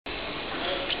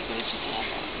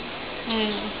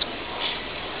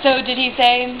So did he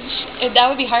say, that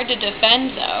would be hard to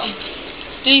defend though,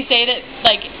 did he say that,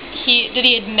 like, did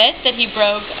he admit that he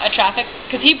broke a traffic,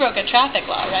 because he broke a traffic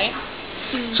law, right?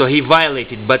 So he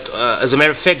violated, but as a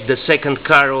matter of fact, the second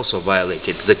car also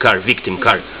violated, the victim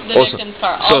car. The victim's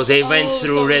car. So they went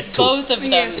through red too. Both of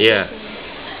them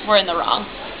were in the wrong.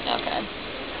 Okay.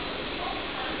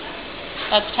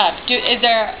 That's tough. Is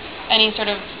there any sort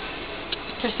of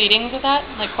proceedings with that,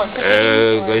 like court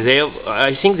proceedings?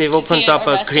 I think they've opened up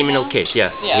a criminal case.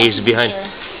 Yeah, he's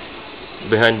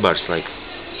behind bars, like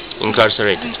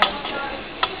incarcerated.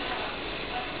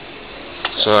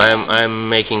 So I'm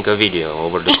making a video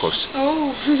over the course.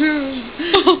 Oh.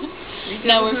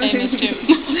 Now we're famous too.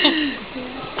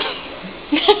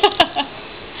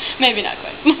 Maybe not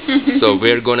quite. So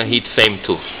we're gonna hit fame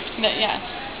too. But yeah,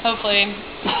 hopefully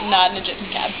not in a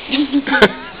gypsy cab.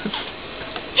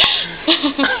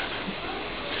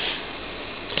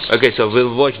 Okay, so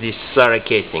we'll watch this Sarah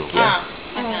K thing, yeah?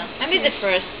 Maybe the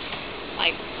first,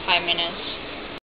 like, 5 minutes.